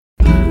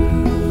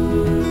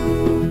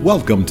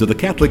Welcome to the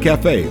Catholic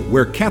Cafe,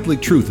 where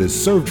Catholic truth is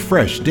served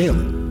fresh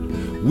daily.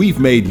 We've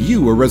made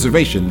you a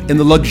reservation in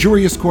the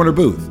luxurious corner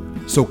booth,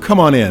 so come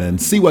on in and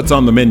see what's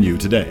on the menu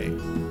today.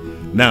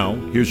 Now,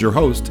 here's your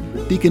host,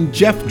 Deacon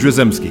Jeff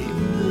Drzymski.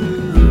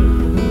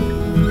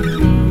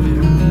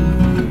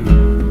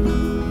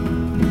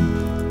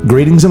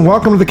 Greetings and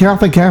welcome to the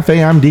Catholic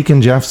Cafe. I'm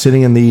Deacon Jeff,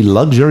 sitting in the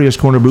luxurious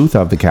corner booth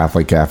of the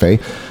Catholic Cafe.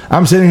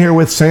 I'm sitting here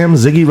with Sam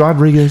Ziggy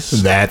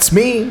Rodriguez. That's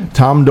me.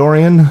 Tom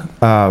Dorian,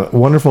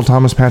 wonderful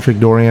Thomas Patrick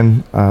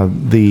Dorian,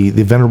 the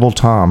venerable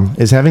Tom,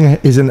 is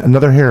in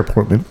another hair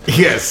appointment.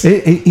 Yes.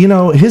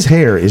 His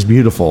hair is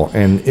beautiful,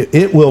 and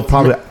it will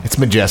probably... It's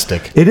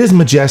majestic. It is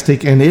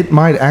majestic, and it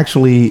might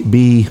actually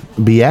be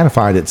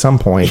beatified at some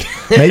point,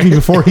 maybe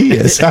before he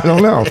is. I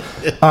don't know.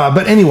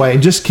 But anyway,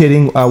 just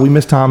kidding. We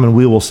miss Tom, and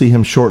we will see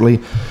him shortly.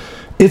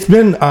 It's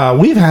been,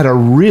 we've had a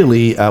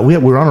really,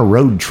 we're on a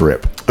road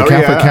trip. The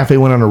Catholic Cafe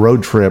went on a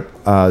road trip,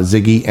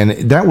 Ziggy, and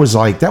that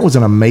was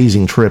an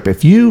amazing trip.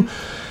 If you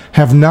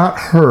have not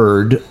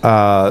heard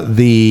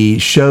the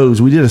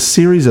shows, we did a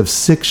series of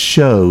 6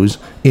 shows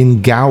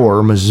in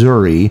Gower,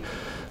 Missouri,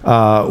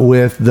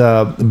 with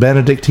the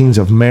Benedictines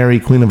of Mary,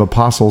 Queen of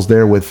Apostles,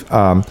 there with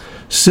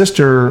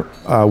Sister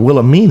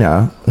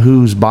Wilhelmina,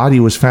 whose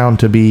body was found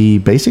to be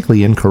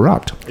basically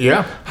incorrupt.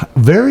 Yeah.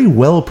 Very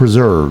well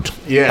preserved.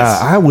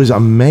 Yes. I was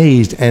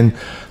amazed, and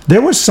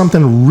there was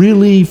something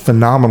really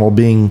phenomenal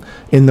being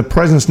in the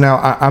presence. Now,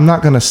 I'm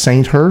not going to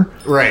saint her,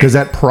 right? Because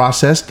that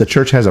process, the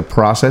church has a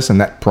process, and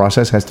that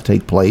process has to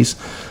take place.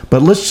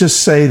 But let's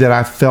just say that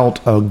I felt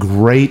a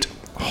great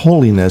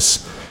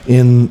holiness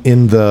in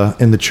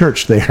the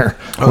church there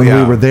when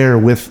we were there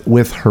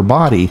with her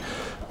body.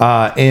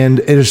 And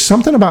there's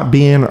something about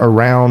being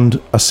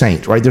around a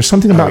saint, right? There's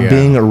something about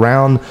being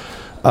around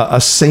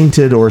a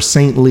sainted or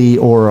saintly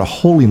or a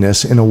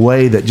holiness in a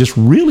way that just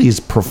really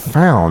is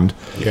profound.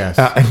 Yes.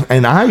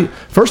 And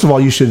first of all,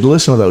 you should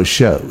listen to those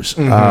shows.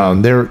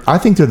 Mm-hmm. I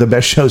think they're the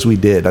best shows we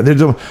did.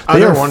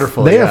 They're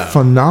wonderful. They are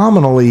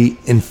phenomenally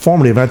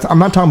informative. I'm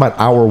not talking about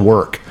our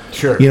work.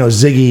 Sure.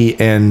 Ziggy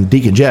and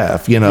Deacon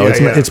Jeff,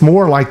 it's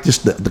more like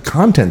just the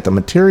content, the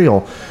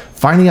material,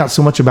 finding out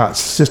so much about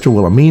Sister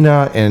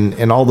Wilhelmina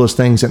and all those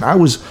things. And I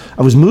was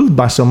moved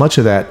by so much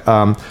of that.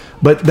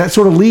 But that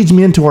sort of leads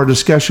me into our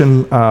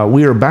discussion.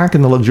 We are back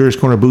in the luxurious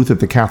corner booth at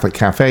the Catholic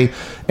Cafe.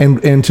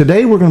 And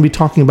today we're going to be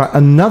talking about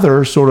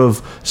another sort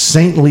of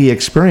saintly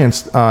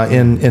experience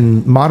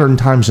in modern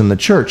times in the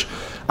church.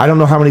 I don't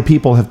know how many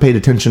people have paid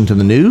attention to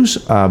the news,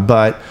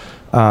 but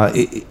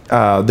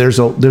there's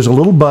a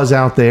little buzz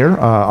out there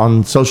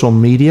on social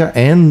media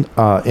and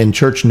in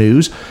church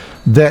news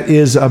that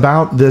is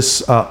about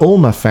this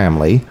Ulma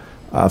family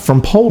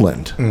from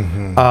Poland.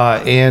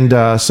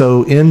 Mm-hmm.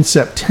 So in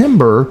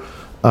September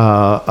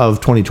of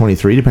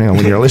 2023, depending on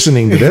when you're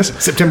listening to this.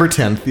 September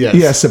 10th, yes.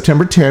 Yes,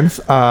 September 10th,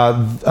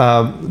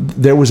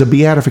 there was a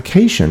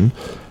beatification,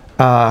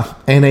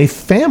 and a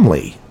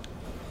family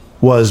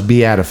was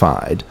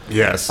beatified.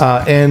 Yes.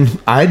 And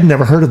I'd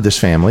never heard of this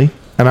family.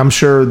 And I'm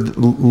sure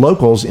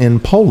locals in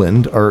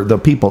Poland, or the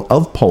people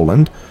of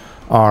Poland,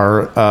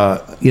 are,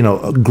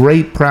 a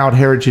great, proud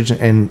heritage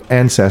and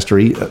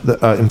ancestry.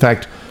 In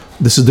fact,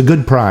 this is the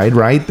good pride,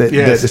 right? That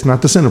it's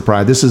not the sin of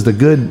pride. This is the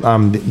good.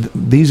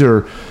 These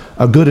are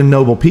a good and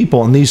noble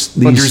people, and these.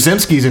 Well,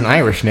 Drzymski's an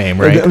Irish name,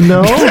 right?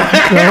 No.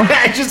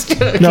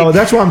 No,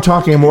 that's why I'm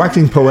talking. I'm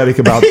waxing poetic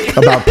about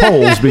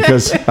Poles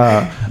because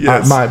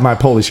my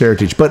Polish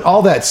heritage. But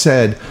all that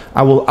said,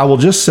 I will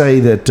just say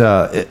that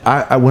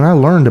when I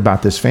learned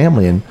about this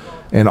family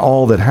and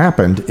all that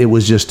happened, it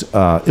was just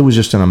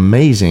an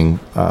amazing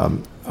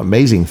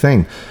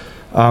thing.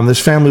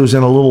 This family was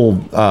in a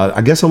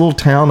little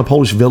town, a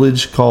Polish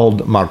village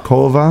called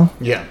Markowa.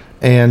 Yeah,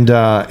 and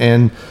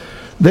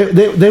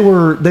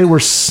they were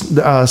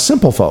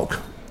simple folk.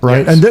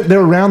 Right, yes. And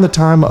they're around the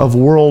time of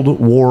World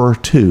War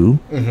II.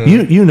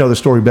 Mm-hmm. You know the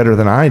story better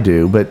than I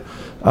do, but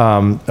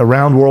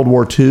around World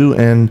War II,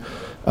 and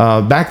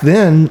back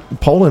then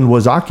Poland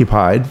was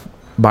occupied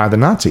by the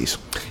Nazis.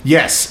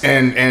 Yes,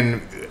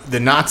 and the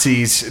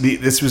Nazis.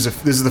 This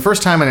is the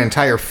first time an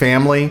entire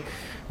family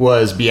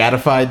was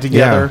beatified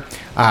together.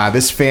 Yeah.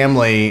 This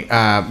family,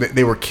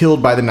 they were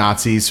killed by the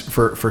Nazis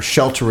for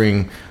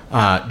sheltering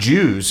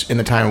Jews in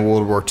the time of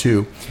World War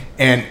II,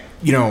 and.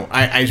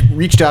 I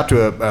reached out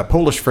to a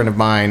Polish friend of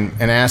mine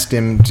and asked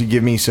him to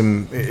give me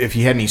if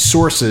he had any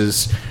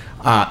sources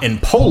in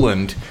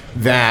Poland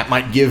that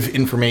might give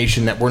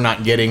information that we're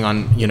not getting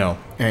on,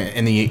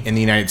 in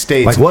the United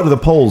States. Like, what are the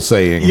Poles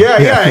saying?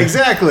 Yeah,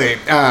 exactly.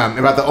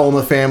 About the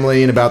Ulma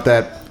family and about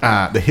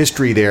that the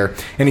history there.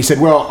 And he said,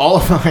 well,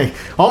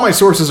 all my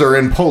sources are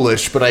in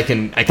Polish, but I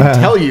can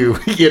tell you,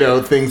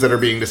 things that are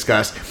being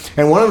discussed.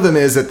 And one of them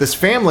is that this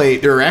family,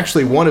 they're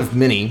actually one of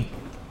many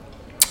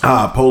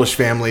Polish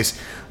families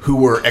who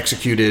were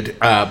executed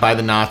by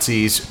the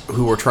Nazis,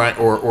 who were trying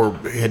or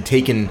had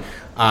taken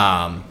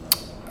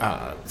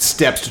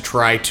steps to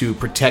try to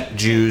protect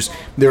Jews.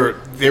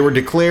 They were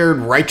declared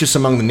righteous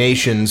among the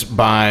nations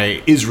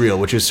by Israel,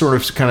 which is sort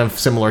of kind of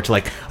similar to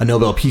like a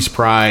Nobel Peace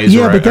Prize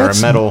or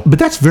a medal. But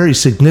that's very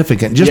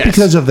significant, just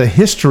because of the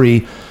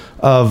history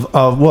of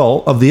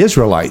the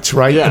Israelites,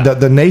 right? Yeah.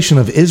 The nation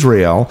of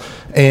Israel,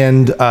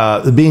 and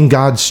being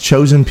God's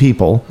chosen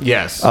people.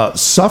 Yes.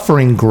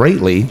 Suffering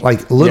greatly,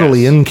 like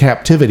literally in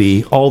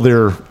captivity, all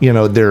their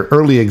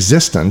early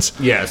existence.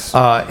 Yes.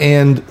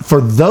 And for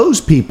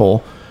those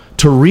people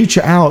to reach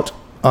out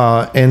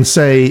and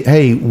say,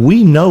 "Hey,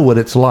 we know what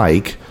it's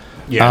like."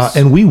 Yes.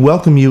 And we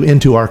welcome you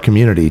into our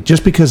community,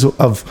 just because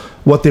of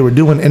what they were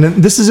doing. And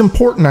this is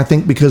important, I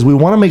think, because we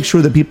want to make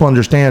sure that people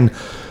understand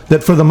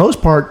that for the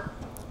most part,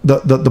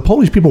 the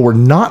Polish people were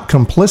not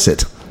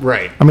complicit.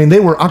 Right. I mean, they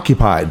were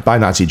occupied by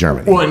Nazi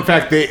Germany. Well, in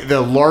fact,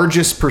 the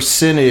largest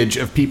percentage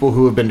of people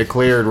who have been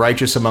declared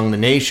righteous among the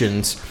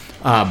nations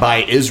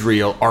by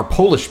Israel are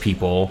Polish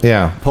people.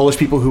 Yeah. Polish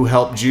people who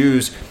help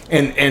Jews.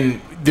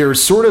 And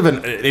there's sort of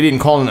they didn't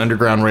call it an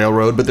underground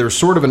railroad, but there's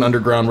sort of an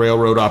underground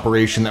railroad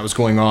operation that was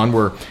going on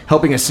where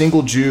helping a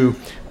single Jew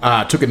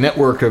took a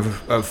network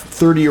of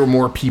 30 or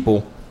more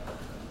people.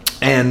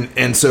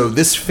 And so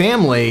this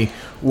family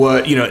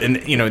was,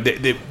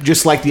 they,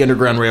 just like the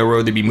Underground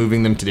Railroad, they'd be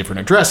moving them to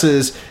different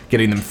addresses,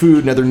 getting them food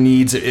and other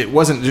needs. It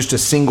wasn't just a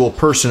single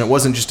person. It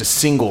wasn't just a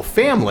single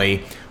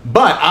family.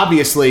 But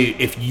obviously,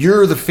 if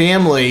you're the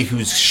family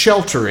who's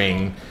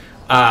sheltering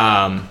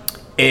the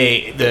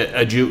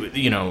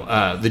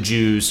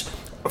Jews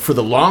for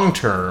the long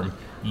term,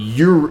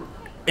 you're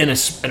in a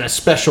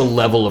special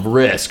level of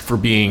risk for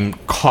being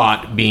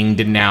caught, being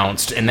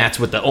denounced, and that's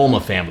what the Ulma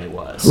family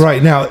was.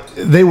 Right. Now,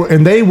 they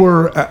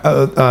were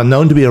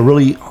known to be a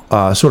really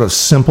sort of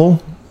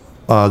simple,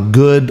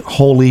 good,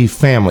 holy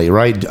family,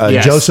 right?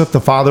 Yes. Joseph,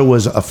 the father,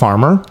 was a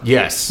farmer.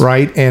 Yes.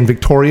 Right? And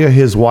Victoria,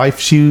 his wife,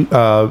 she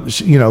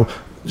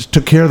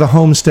took care of the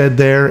homestead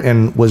there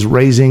and was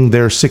raising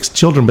their 6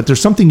 children. But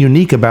there's something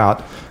unique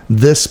about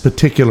this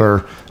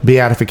particular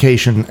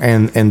beatification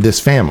and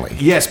this family.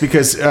 Yes,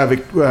 because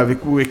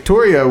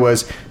Victoria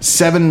was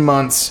 7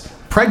 months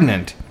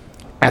pregnant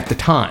at the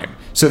time.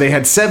 So they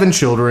had 7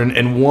 children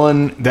and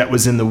one that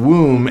was in the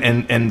womb.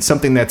 And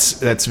something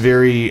that's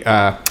very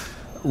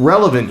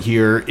relevant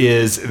here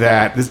is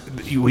that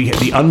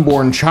the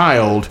unborn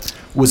child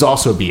was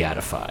also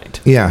beatified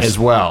as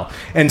well.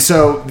 And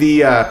so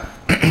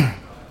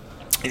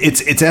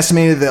It's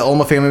estimated that the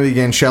Ulma family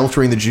began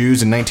sheltering the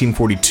Jews in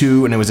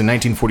 1942, and it was in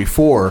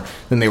 1944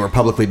 then they were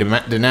publicly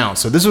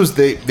denounced. So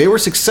they were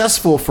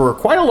successful for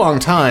quite a long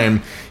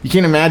time. You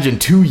can't imagine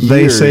 2 years.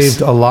 They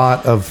saved a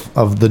lot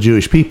of the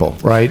Jewish people,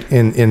 right?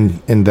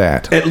 In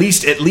that at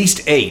least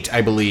 8,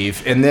 I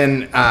believe, and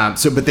then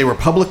but they were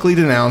publicly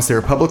denounced. They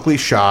were publicly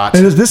shot.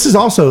 And this is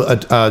also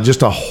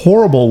just a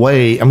horrible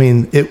way. I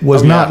mean, it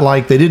was not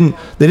like they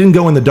didn't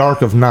go in the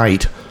dark of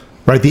night.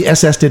 Right, the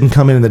SS didn't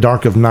come in the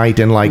dark of night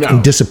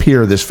and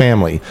disappear this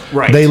family.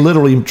 Right, they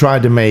literally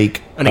tried to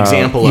make an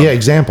example.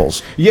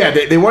 Examples. Yeah,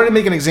 they wanted to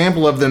make an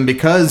example of them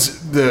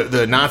because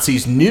the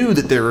Nazis knew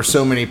that there were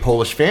so many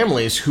Polish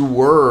families who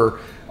were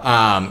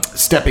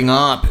stepping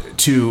up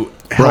to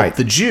help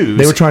the Jews.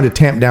 They were trying to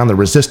tamp down the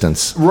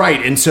resistance.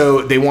 Right, and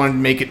so they wanted to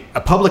make it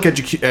a public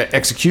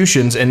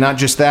executions, and not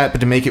just that,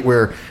 but to make it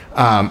where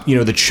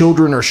the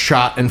children are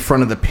shot in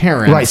front of the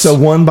parents. Right, so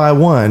one by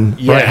one.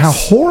 Yes. Right, how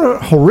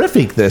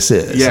horrific this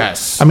is.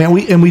 Yes. I mean,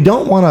 we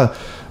don't want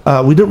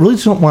to. We really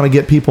don't want to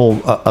get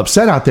people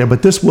upset out there,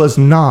 but this was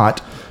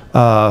not,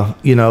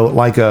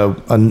 like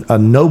a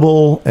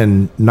noble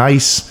and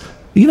nice.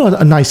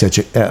 A nice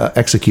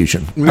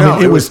execution. No, I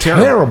mean, it was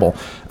terrible.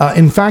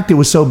 In fact, it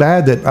was so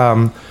bad that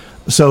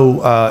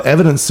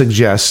evidence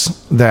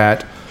suggests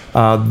that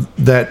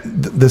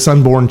this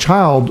unborn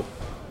child,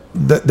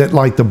 that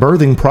like the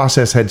birthing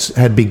process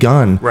had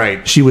begun.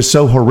 Right. She was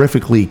so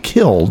horrifically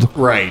killed.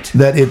 Right.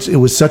 That it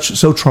was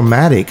so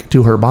traumatic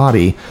to her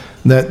body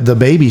that the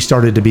baby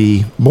started to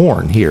be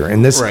born here.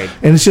 And this, right.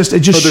 And it just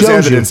shows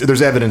evidence.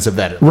 There's evidence of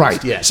that.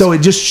 Right. Yes. So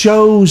it just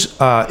shows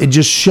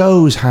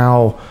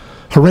how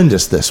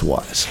horrendous this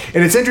was.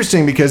 And it's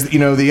interesting because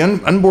the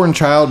unborn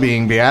child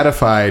being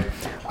beatified,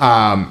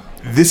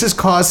 this has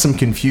caused some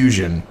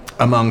confusion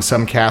among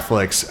some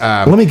Catholics.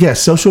 Let me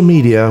guess, social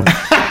media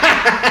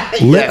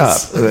lit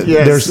up.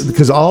 There's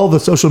because all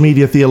the social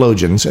media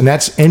theologians, and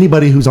that's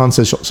anybody who's on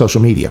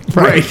social media.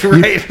 Right.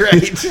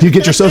 You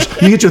get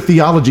your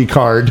theology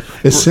card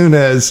as soon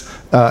as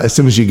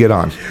you get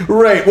on.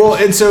 Right. Well,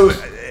 and so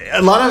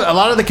a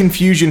lot of the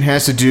confusion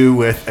has to do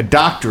with a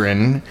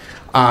doctrine.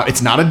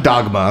 It's not a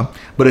dogma,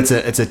 but it's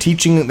a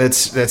teaching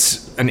that's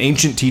an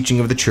ancient teaching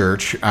of the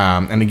church.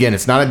 And again,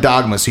 it's not a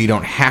dogma, so you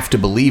don't have to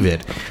believe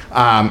it.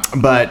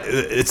 But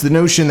it's the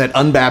notion that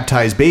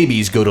unbaptized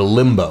babies go to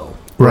limbo,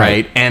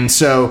 right? And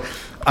so,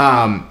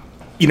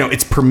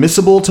 it's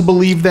permissible to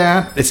believe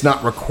that. It's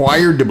not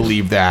required to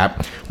believe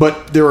that.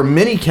 But there are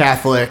many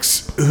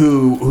Catholics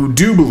who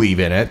do believe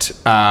in it,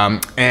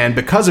 and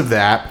because of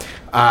that,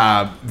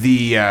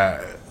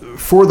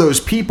 for those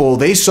people,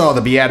 they saw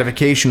the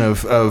beatification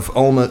of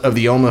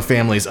the Ulma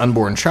family's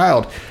unborn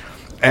child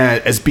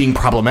as being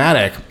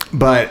problematic.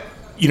 But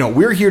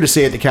we're here to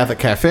say at the Catholic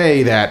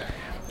Cafe that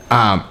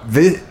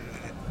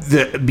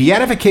the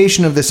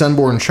beatification of this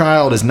unborn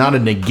child is not a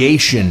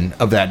negation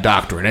of that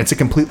doctrine. It's a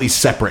completely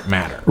separate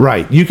matter.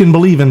 Right. You can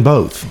believe in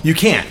both. You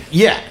can.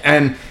 Yeah.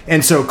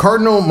 And so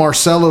Cardinal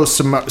Marcello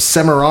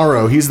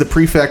Semeraro, he's the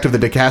prefect of the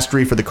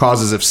Dicastery for the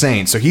Causes of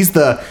Saints. So he's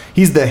the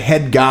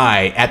head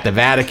guy at the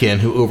Vatican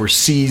who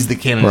oversees the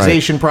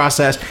canonization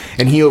process,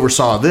 and he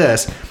oversaw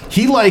this.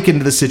 He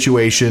likened the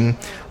situation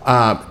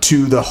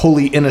to the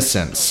Holy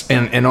Innocents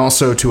and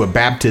also to a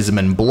baptism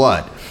in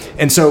blood.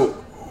 And so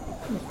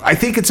I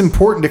think it's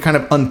important to kind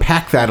of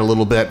unpack that a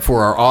little bit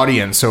for our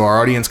audience, so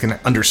our audience can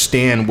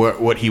understand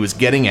what he was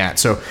getting at.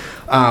 So,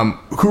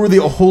 who are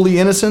the Holy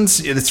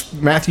Innocents? It's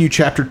Matthew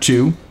chapter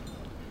 2.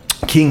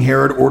 King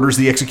Herod orders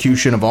the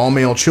execution of all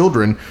male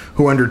children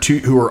who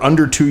are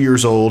under 2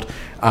 years old,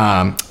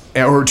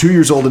 or 2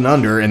 years old and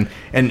under, and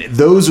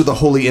those are the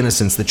Holy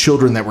Innocents, the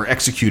children that were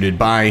executed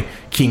by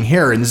King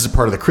Herod. And this is a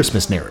part of the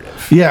Christmas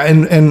narrative. Yeah,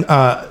 and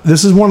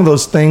this is one of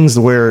those things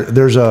where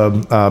there's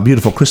a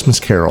beautiful Christmas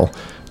carol.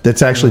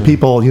 That's actually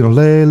people,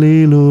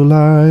 Lely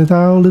Lulai,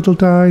 thou little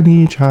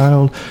tiny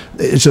child.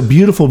 It's a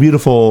beautiful,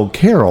 beautiful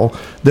carol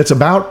that's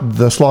about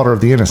the slaughter of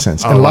the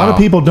innocents. And a lot of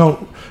people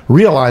don't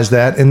realize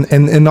that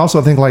and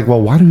also think like, well,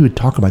 why do we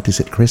talk about this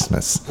at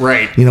Christmas?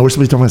 Right. We're supposed to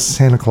be talking about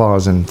Santa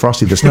Claus and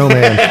Frosty the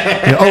Snowman.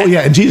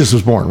 And Jesus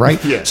was born,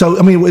 right? Yeah. So,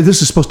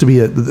 this is supposed to be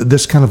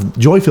this kind of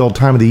joy-filled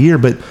time of the year,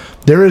 but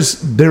there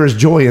is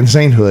joy in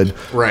sainthood.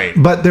 Right.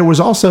 But there was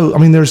also,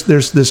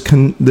 there's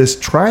this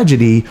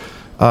tragedy,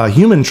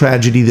 human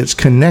tragedy that's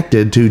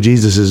connected to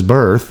Jesus's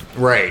birth,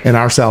 right, and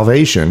our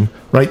salvation,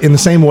 right? In the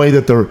same way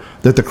that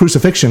the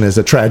crucifixion is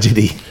a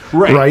tragedy,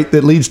 right,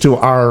 that leads to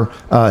our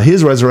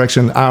his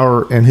resurrection,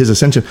 and his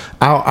ascension,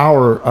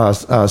 our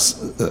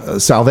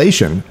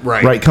salvation,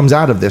 right, comes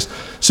out of this.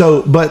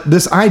 So, but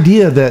this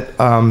idea that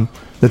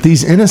that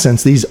these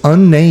innocents, these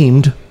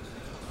unnamed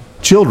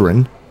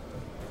children,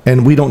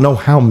 and we don't know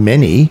how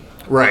many,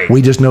 right?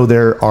 We just know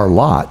there are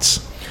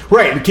lots.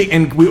 Right,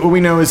 and what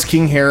we know is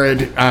King Herod,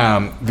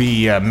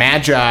 the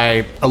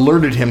Magi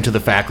alerted him to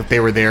the fact that they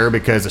were there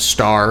because a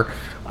star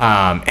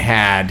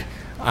had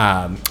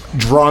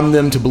drawn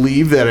them to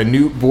believe that a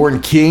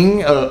newborn king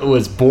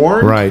was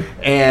born. Right.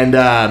 And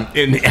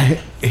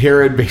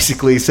Herod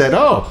basically said,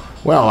 "Oh,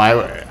 well,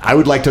 I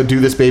would like to do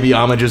this baby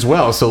homage as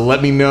well, so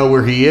let me know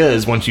where he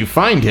is once you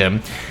find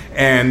him."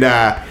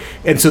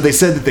 And so they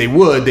said that they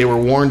would. They were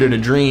warned in a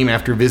dream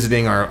after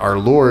visiting our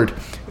Lord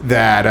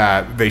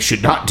that they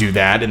should not do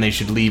that and they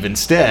should leave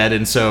instead.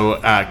 And so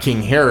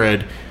King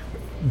Herod,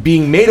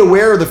 being made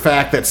aware of the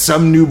fact that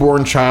some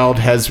newborn child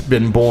has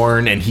been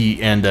born and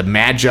the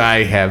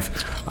Magi have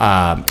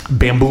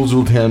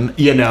bamboozled him,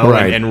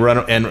 right,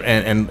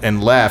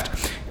 and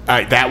left,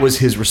 that was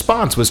his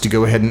response, was to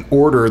go ahead and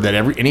order that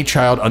any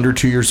child under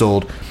 2 years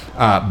old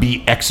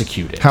be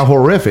executed. How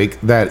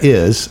horrific that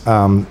is,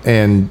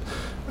 and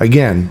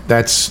again,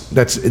 that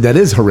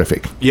is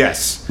horrific.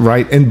 Yes.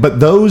 Right. But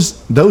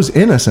those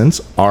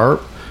innocents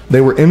they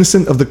were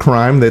innocent of the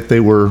crime that they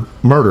were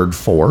murdered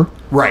for.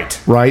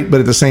 Right. Right. But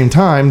at the same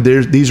time,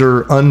 these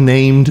are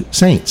unnamed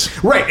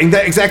saints. Right.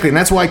 Exactly. And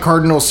that's why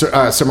Cardinal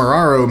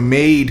Semeraro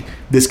made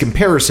this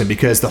comparison,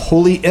 because the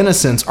Holy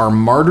Innocents are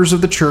martyrs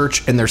of the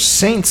church and they're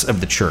saints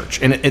of the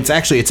church. And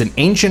it's an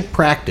ancient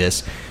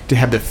practice to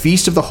have the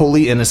Feast of the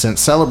Holy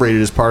Innocents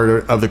celebrated as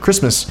part of the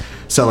Christmas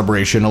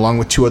celebration, along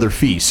with two other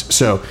feasts.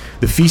 So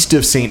the Feast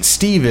of St.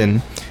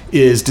 Stephen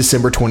is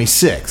December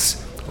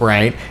 26th,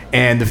 right?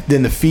 And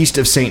then the Feast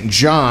of St.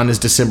 John is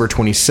December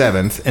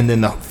 27th, and then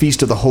the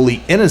Feast of the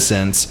Holy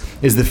Innocents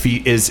is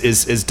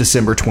is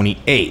December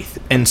 28th.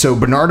 And so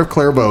Bernard of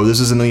Clairvaux, this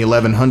is in the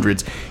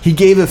 1100s, he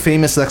gave a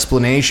famous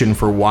explanation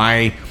for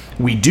why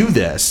we do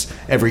this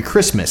every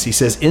Christmas. He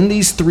says, in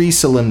these three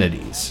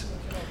solemnities,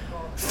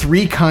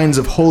 three kinds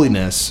of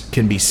holiness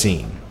can be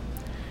seen,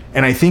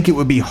 and I think it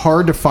would be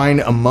hard to find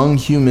among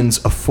humans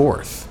a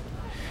fourth.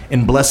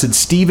 In Blessed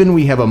Stephen,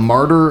 we have a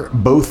martyr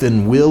both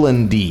in will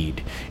and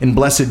deed. In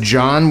Blessed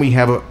John, we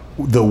have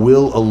the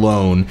will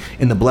alone.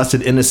 In the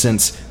Blessed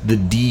Innocents, the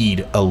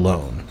deed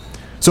alone.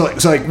 So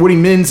what he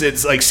means,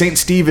 it's like St.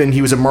 Stephen,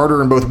 he was a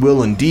martyr in both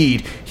will and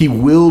deed. He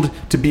willed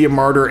to be a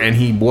martyr, and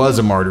he was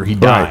a martyr. He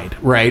died,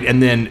 right?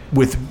 And then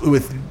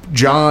with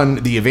John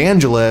the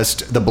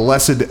evangelist, the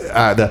blessed,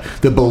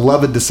 the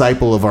beloved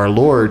disciple of our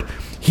Lord,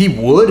 he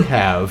would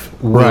have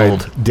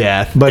willed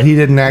death, but he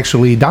didn't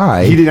actually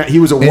die. He did not. He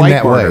was a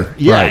white martyr. Way.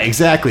 Yeah, right.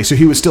 Exactly. So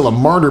he was still a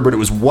martyr, but it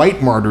was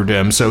white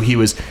martyrdom. So he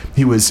was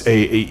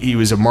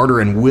a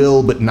martyr in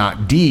will, but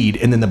not deed.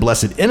 And then the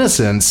Blessed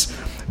Innocents,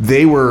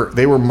 they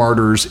were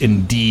martyrs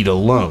in deed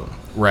alone,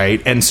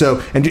 right? And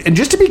so, and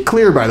just to be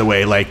clear, by the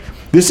way, like,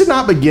 this did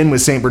not begin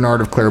with Saint Bernard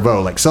of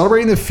Clairvaux. Like,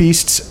 celebrating the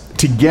feasts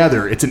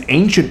together, it's an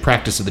ancient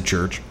practice of the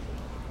church.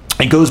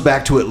 It goes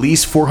back to at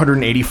least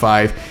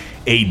 485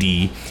 AD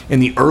in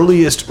the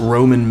earliest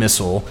Roman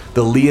Missal,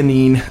 the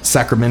Leonine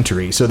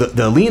Sacramentary. So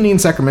the Leonine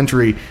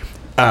Sacramentary,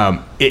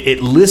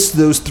 it lists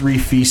those three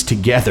feasts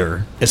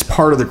together as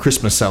part of the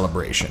Christmas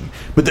celebration.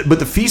 But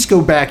the feasts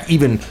go back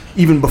even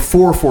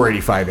before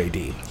 485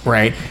 AD,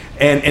 right?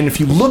 And if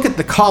you look at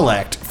the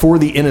collect for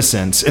the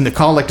innocents, and the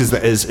collect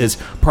is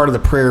part of the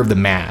prayer of the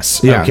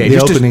Mass. Yeah, okay,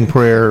 the opening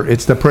prayer.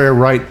 It's the prayer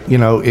right,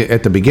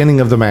 at the beginning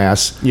of the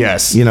Mass.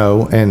 Yes.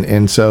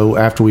 And so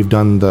after we've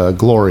done the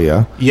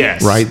Gloria,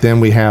 yes, right, then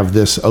we have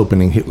this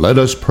opening. Let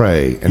us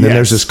pray, and then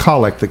there's this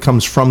collect that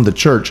comes from the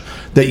church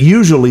that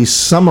usually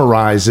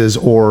summarizes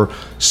or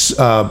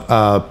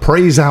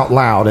prays out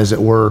loud, as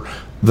it were,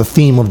 the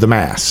theme of the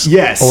Mass.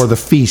 Yes. Or the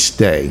feast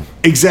day.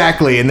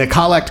 Exactly. And the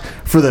collect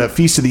for the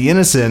Feast of the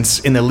Innocents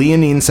in the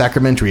Leonine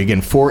Sacramentary, again,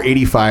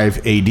 485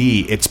 AD,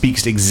 it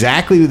speaks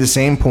exactly to the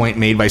same point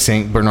made by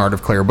St. Bernard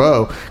of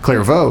Clairvaux,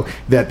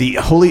 that the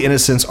Holy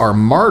Innocents are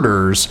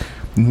martyrs,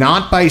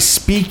 not by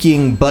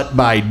speaking, but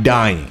by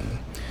dying.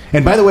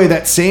 And by the way,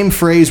 that same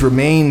phrase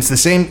remains the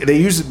same. They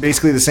use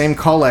basically the same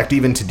collect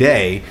even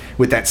today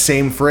with that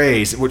same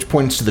phrase, which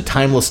points to the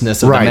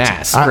timelessness of the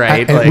Mass,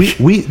 right?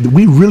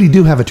 We really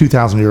do have a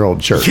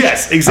 2,000-year-old church.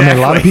 Yes, exactly. I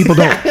mean, a lot of people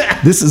don't.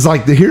 This is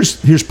like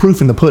here's proof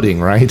in the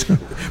pudding, right?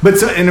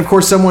 And of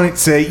course, someone would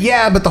say,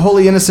 yeah, but the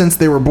Holy Innocents,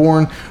 they were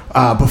born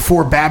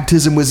before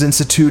baptism was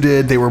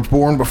instituted. They were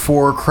born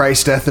before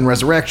Christ's death and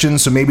resurrection,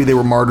 so maybe they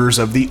were martyrs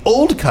of the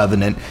old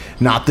covenant,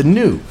 not the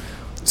new.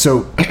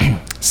 So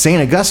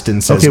St. Augustine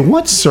says... Okay,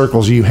 what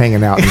circles are you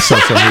hanging out in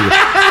social media?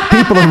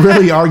 People are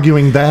really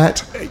arguing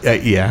that?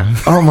 Yeah.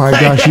 Oh my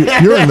gosh,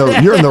 you're in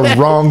the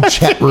wrong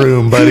chat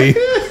room, buddy.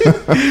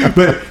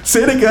 But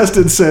St.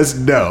 Augustine says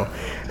no.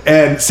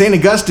 And St.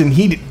 Augustine,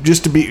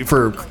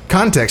 for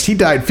context, he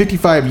died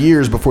 55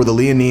 years before the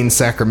Leonine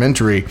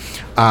Sacramentary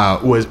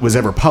was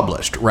ever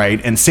published,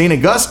 right? And St.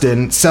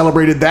 Augustine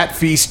celebrated that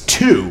feast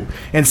too.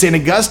 And St.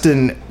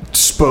 Augustine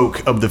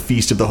spoke of the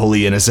Feast of the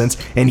Holy Innocents,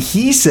 and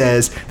he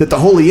says that the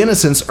Holy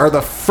Innocents are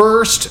the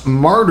first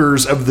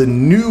martyrs of the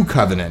new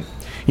covenant.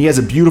 He has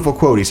a beautiful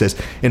quote. He says,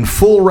 "In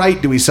full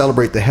right do we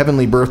celebrate the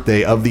heavenly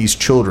birthday of these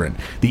children.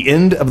 The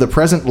end of the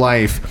present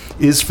life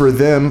is for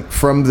them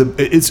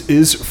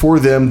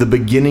the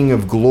beginning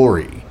of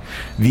glory.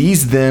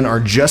 These then are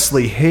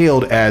justly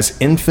hailed as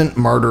infant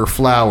martyr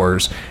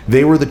flowers.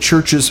 They were the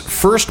church's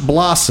first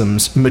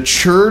blossoms,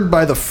 matured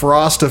by the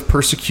frost of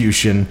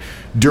persecution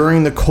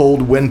during the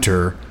cold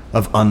winter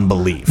of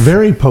unbelief."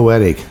 Very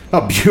poetic.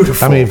 Oh,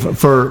 beautiful. I mean,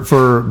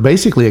 for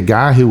basically a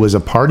guy who was a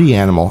party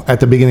animal at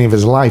the beginning of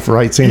his life,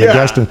 right? St.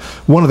 Augustine,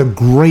 one of the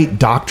great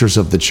doctors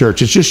of the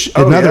church. It's just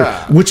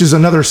which is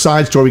another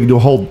side story we can do a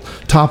whole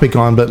topic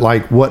on, but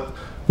like what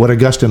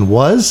Augustine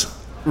was.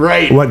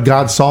 Right. What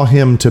God saw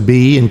him to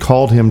be and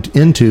called him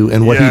into,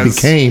 and what he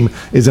became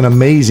is an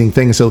amazing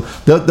thing. So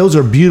those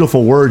are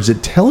beautiful words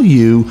that tell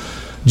you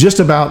just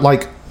about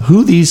like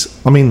who these,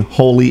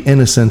 holy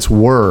innocents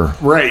were.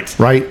 Right.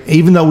 Right?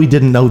 Even though we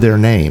didn't know their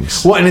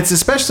names. Well, and it's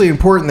especially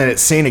important that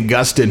it's St.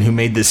 Augustine who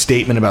made this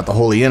statement about the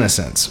holy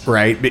innocents,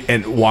 right?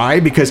 And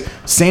why? Because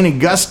it's St.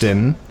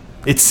 Augustine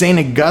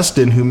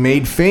who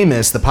made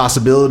famous the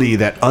possibility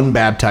that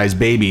unbaptized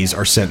babies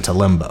are sent to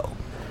limbo.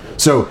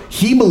 So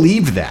he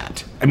believed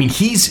that. I mean,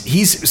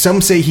 he's some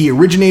say he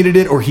originated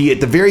it, or he at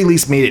the very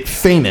least made it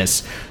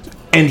famous.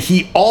 And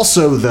he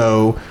also,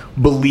 though,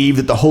 believed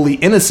that the Holy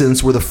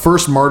Innocents were the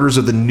first martyrs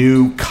of the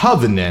new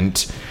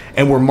covenant,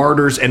 and were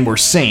martyrs and were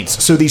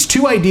saints. So these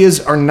two ideas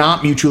are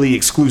not mutually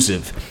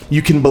exclusive.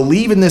 You can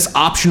believe in this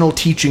optional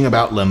teaching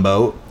about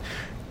limbo,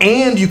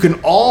 and you can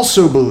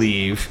also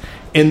believe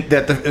in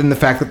the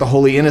fact that the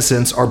Holy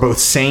Innocents are both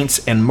saints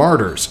and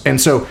martyrs.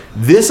 And so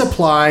this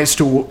applies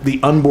to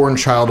the unborn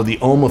child of the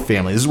Ulma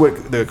family. This is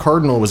what the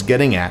cardinal was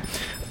getting at.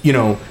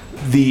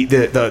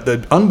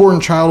 The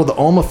unborn child of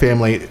the Ulma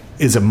family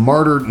is a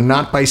martyr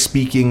not by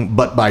speaking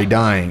but by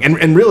dying.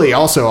 And really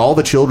also all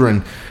the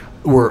children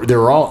they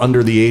were all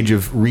under the age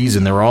of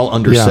reason. They were all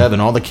under 7.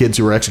 All the kids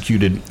who were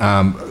executed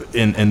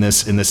in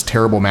this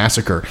terrible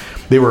massacre,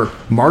 they were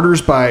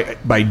martyrs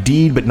by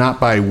deed, but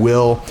not by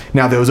will.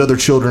 Now those other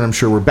children, I'm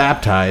sure, were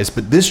baptized,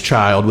 but this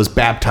child was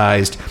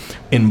baptized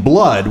in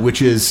blood,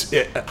 which is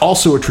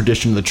also a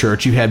tradition of the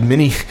church. You had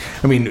many.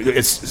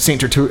 It's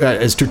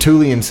as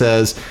Tertullian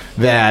says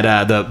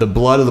that the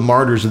blood of the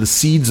martyrs are the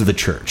seeds of the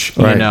church.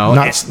 Right. You know,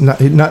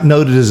 not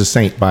noted as a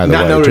saint, by the way.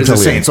 Not noted as a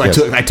saint. So yes.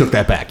 I took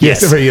that back.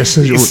 Yes. Yes.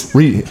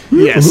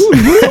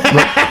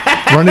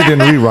 Run it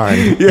and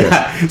rewind. Yeah.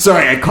 Yes.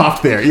 Sorry, I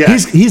coughed there. Yeah.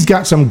 He's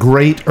got some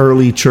great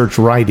early church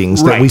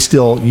writings that we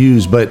still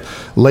use, but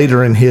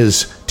later in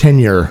his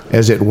tenure,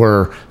 as it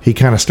were, he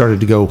kind of started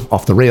to go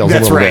off the rails.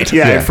 That's a little right. bit.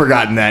 Yeah, I'd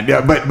forgotten that.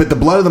 Yeah, but the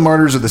blood of the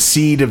martyrs are the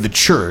seed of the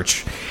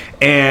church.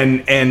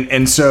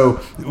 And so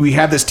we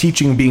have this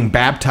teaching being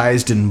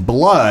baptized in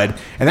blood,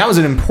 and that was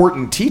an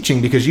important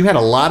teaching because you had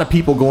a lot of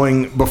people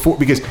going before,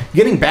 because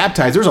getting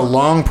baptized, there's a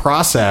long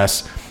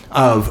process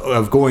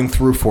of going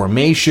through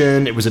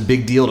formation. It was a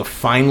big deal to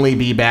finally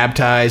be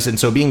baptized. And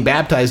so being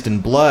baptized in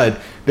blood,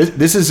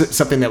 this is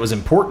something that was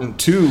important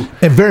to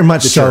and very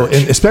much so,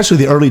 and especially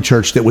the early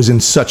church that was in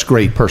such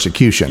great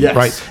persecution, yes.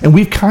 right? And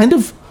we've kind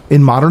of,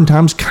 in modern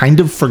times,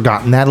 kind of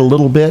forgotten that a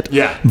little bit.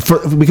 Yeah.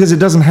 Because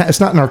it's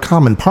not in our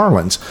common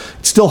parlance.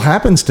 It still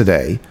happens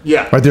today.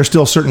 Yeah. Right. There's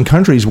still certain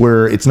countries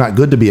where it's not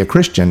good to be a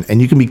Christian,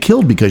 and you can be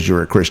killed because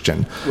you're a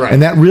Christian. Right.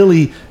 And that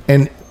really,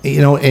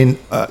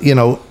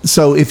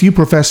 so if you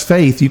profess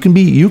faith, you can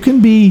be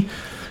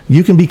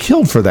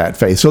killed for that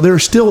faith. So there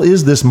still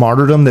is this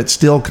martyrdom that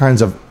still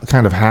kind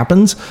of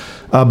happens.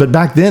 But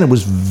back then it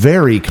was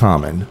very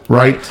common,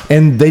 right?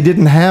 And they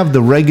didn't have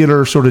the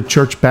regular sort of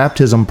church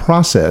baptism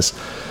process.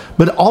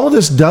 But all of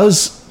this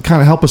does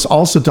kind of help us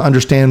also to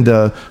understand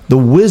the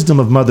wisdom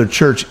of Mother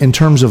Church in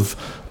terms of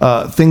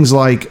things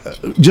like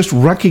just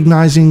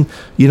recognizing,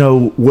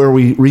 where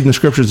we read in the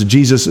scriptures that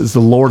Jesus is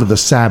the Lord of the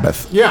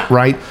Sabbath,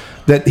 right?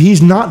 That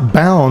he's not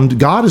bound,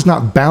 God is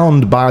not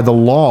bound by the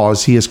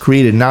laws he has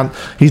created. Now,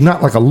 he's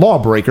not like a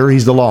lawbreaker,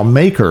 he's the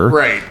lawmaker.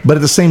 Right. But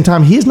at the same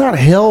time, he's not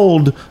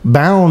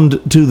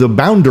bound to the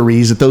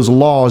boundaries that those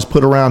laws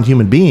put around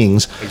human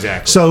beings.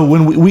 Exactly. So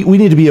when we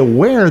need to be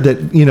aware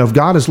that, if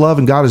God is love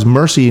and God is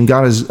mercy and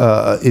God is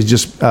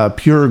just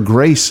pure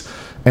grace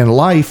and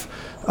life,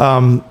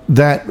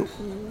 that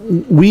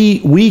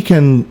we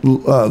can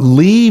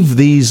leave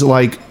these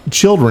like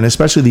children,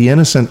 especially the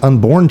innocent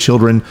unborn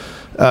children,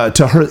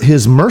 to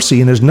his mercy,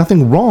 and there's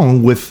nothing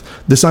wrong with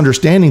this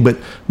understanding. But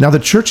now the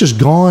church has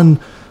gone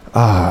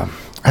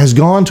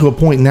to a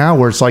point now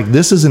where it's like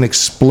this is an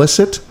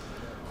explicit,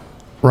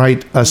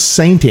 right, a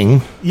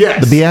sainting,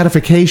 yes, the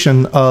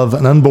beatification of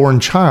an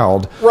unborn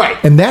child, right,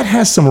 and that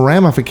has some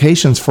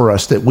ramifications for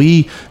us that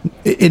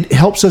it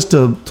helps us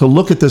to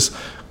look at this.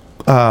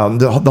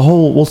 The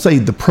whole, we'll say,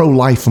 the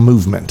pro-life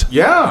movement,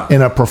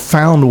 in a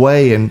profound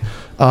way, and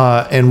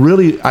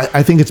really,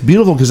 I think it's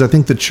beautiful because I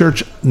think the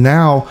church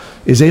now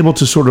is able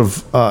to sort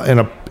of,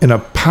 in a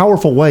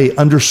powerful way,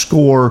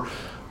 underscore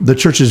the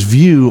church's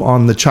view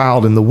on the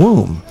child in the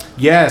womb.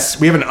 Yes,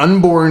 we have an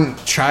unborn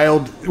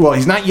child. Well,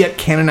 he's not yet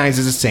canonized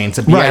as a saint.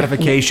 It's a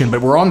beatification, but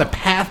we're on the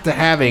path to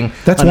having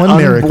one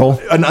miracle.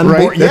 An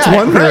unborn, right? That's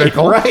one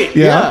miracle, right?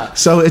 Yeah.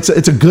 So it's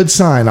a good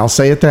sign. I'll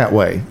say it that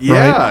way.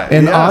 Yeah, right?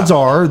 And odds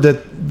are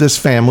that this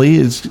family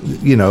is,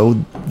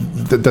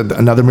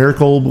 another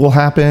miracle will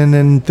happen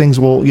and things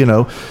will,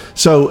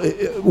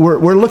 So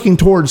we're looking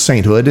towards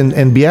sainthood,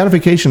 and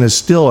beatification is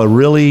still a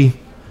really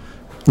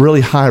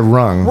high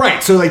rung.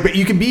 Right. So, but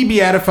you can be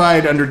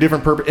beatified under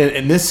different purpose.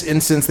 In this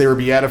instance, they were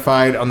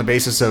beatified on the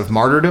basis of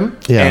martyrdom,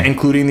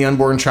 including the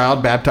unborn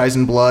child baptized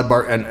in blood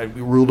and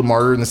ruled a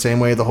martyr in the same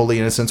way the holy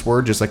innocents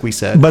were, just like we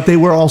said. But they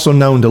were also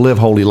known to live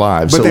holy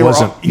lives. But so they it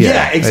wasn't.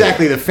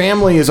 Exactly. The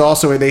family is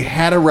also, they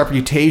had a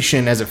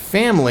reputation as a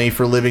family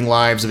for living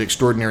lives of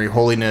extraordinary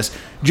holiness,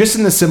 just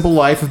in the simple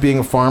life of being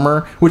a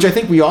farmer, which I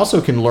think we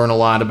also can learn a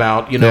lot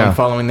about,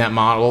 following that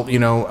model.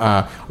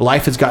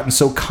 Life has gotten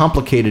so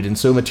complicated and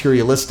so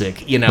materialistic,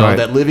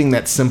 that living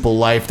that simple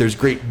life, there's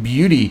great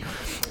beauty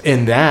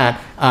in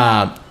that.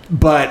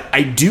 But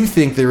I do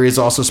think there is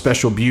also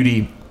special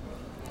beauty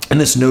in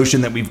this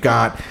notion that we've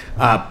got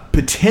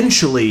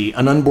potentially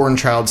an unborn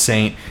child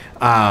saint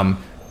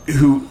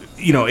who,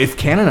 if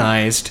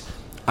canonized,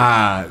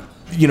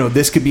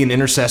 this could be an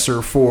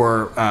intercessor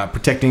for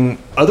protecting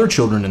other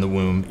children in the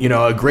womb,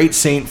 a great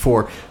saint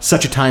for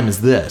such a time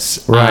as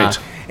this. Right.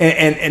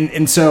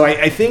 And so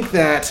I think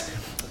that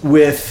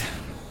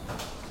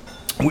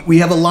we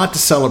have a lot to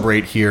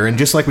celebrate here. And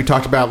just like we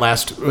talked about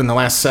in the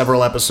last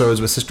several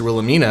episodes with Sister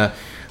Wilhelmina,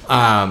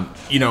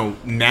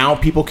 now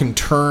people can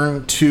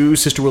turn to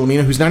Sister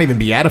Wilhelmina, who's not even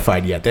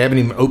beatified yet. They haven't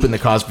even opened the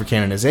cause for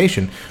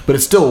canonization, but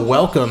it's still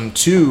welcome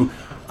to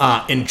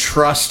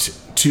entrust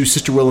to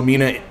Sister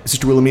Wilhelmina.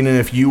 Sister Wilhelmina,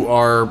 if you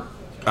are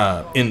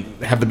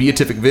have the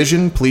beatific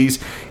vision, please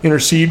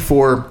intercede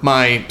for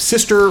my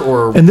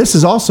sister. And this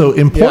is also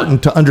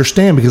important to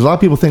understand, because a lot of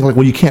people think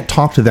you can't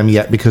talk to them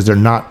yet because they're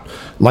not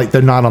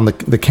on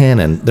the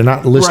canon. They're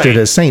not listed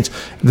as saints.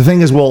 The thing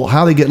is,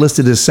 how they get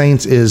listed as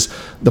saints is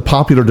the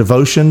popular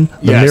devotion,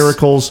 the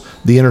miracles,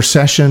 the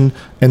intercession,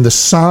 and the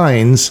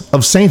signs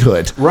of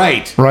sainthood.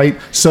 Right. Right.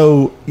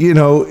 So,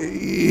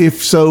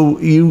 if so,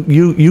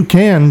 you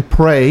can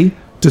pray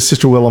to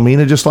Sister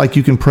Wilhelmina, just like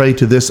you can pray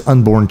to this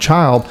unborn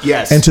child,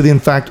 and to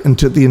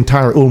the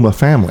entire Ulma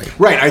family.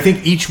 Right. I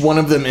think each one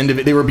of them,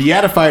 they were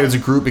beatified as a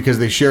group because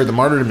they shared the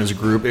martyrdom as a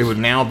group. It would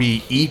now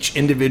be each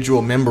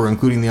individual member,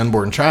 including the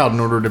unborn child, in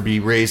order to be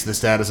raised to the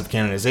status of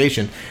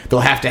canonization.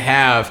 They'll have to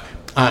have,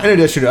 in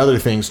addition to other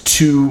things,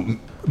 2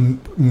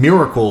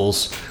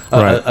 miracles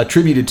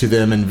attributed to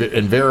them and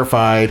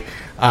verified.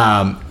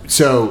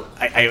 So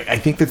I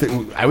think that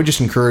I would just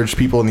encourage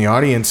people in the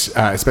audience,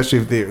 especially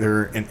if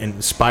they're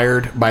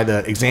inspired by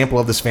the example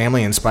of this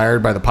family,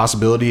 inspired by the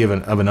possibility of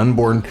an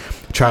unborn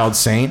child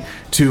saint,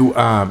 to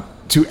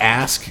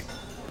ask,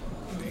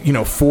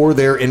 for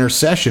their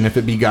intercession, if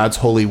it be God's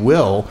holy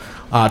will,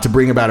 to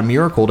bring about a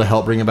miracle to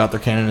help bring about their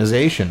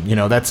canonization.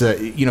 That's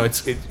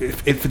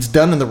if it's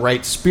done in the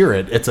right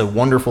spirit, it's a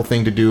wonderful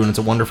thing to do, and it's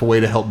a wonderful way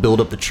to help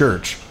build up the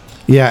church.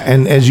 Yeah,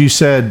 and as you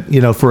said,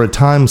 for a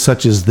time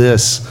such as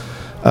this,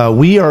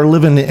 we are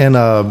living in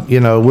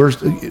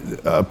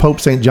Pope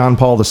St. John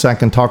Paul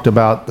II talked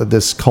about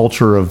this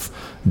culture of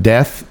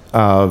death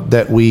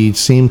that we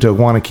seem to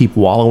want to keep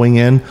wallowing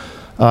in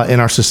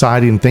our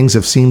society, and things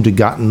have seemed to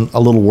gotten a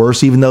little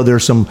worse, even though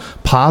there's some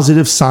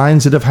positive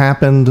signs that have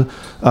happened,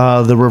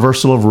 the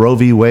reversal of Roe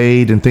v.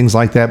 Wade and things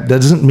like that.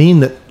 That doesn't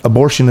mean that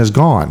abortion is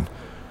gone,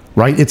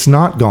 right? It's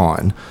not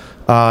gone.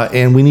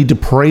 And we need to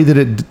pray that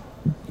it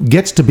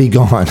gets to be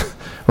gone,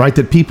 right?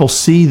 That people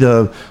see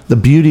the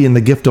beauty and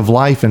the gift of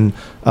life, and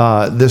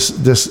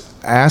this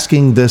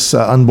asking this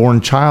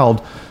unborn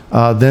child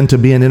then to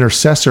be an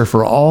intercessor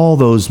for all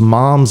those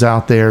moms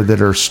out there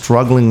that are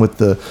struggling with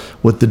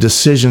the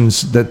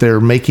decisions that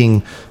they're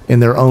making in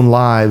their own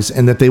lives,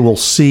 and that they will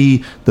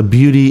see the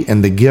beauty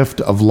and the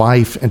gift of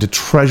life, and to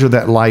treasure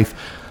that life,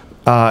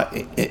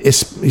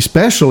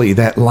 especially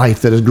that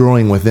life that is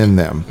growing within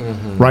them,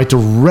 right? To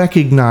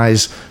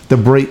recognize the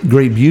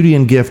great beauty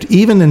and gift,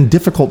 even in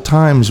difficult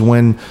times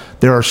when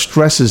there are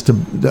stresses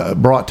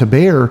brought to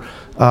bear,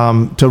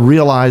 to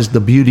realize the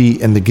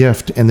beauty and the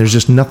gift. And there's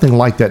just nothing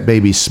like that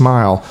baby's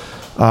smile.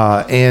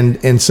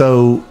 And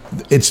so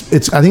I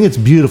think it's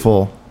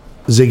beautiful,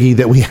 Ziggy,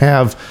 that we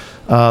have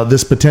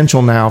this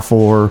potential now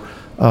for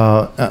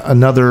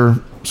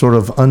another sort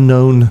of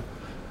unnamed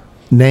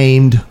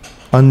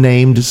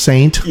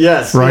saint.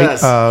 Yes, right.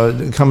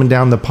 Yes. Coming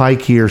down the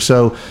pike here.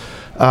 So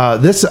I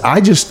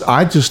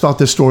just thought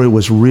this story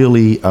was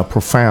really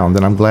profound,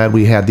 and I'm glad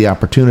we had the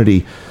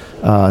opportunity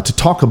to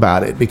talk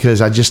about it,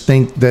 because I just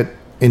think that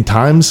in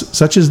times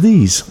such as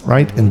these,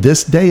 right, in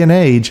this day and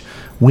age,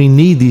 we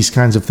need these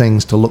kinds of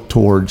things to look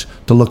towards,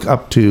 to look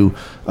up to,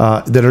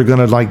 that are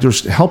going to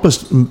just help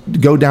us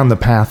go down the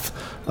path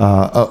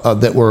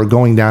that we're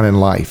going down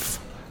in life.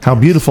 How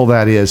beautiful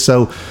that is.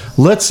 So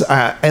let's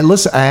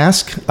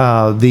ask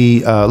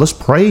let's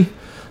pray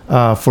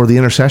for the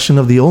intercession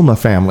of the Ulma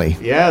family.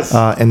 Yes.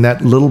 And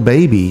that little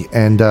baby.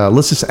 And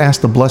let's just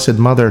ask the Blessed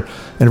Mother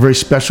in a very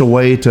special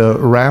way to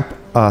wrap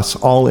us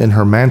all in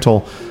her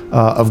mantle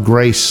of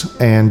grace,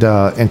 and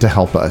to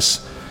help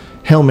us.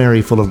 Hail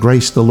Mary, full of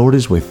grace, the Lord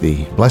is with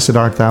thee. Blessed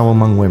art thou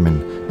among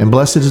women, and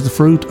blessed is the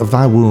fruit of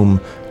thy womb,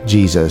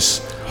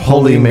 Jesus.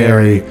 Holy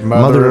Mary,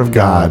 Mother of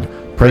God,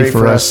 pray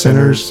for us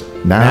sinners,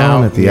 now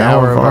and at the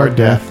hour of our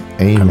death.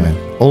 Amen.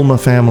 Ulma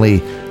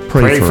family,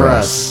 pray for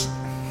us.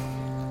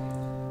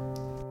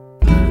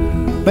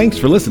 Thanks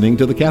for listening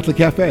to the Catholic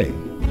Cafe.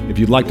 If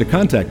you'd like to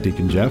contact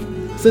Deacon Jeff,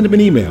 send him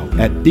an email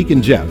at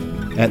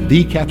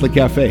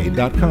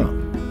deaconjeff@thecatholiccafe.com.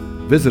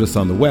 Visit us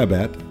on the web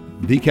at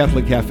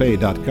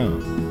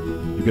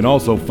thecatholiccafe.com. You can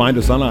also find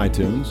us on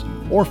iTunes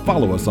or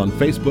follow us on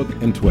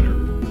Facebook and Twitter.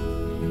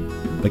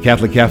 The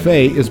Catholic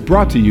Cafe is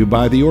brought to you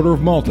by the Order of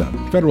Malta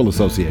Federal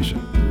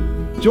Association.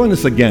 Join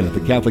us again at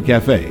the Catholic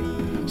Cafe,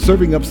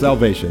 serving up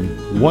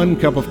salvation one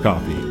cup of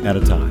coffee at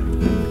a time.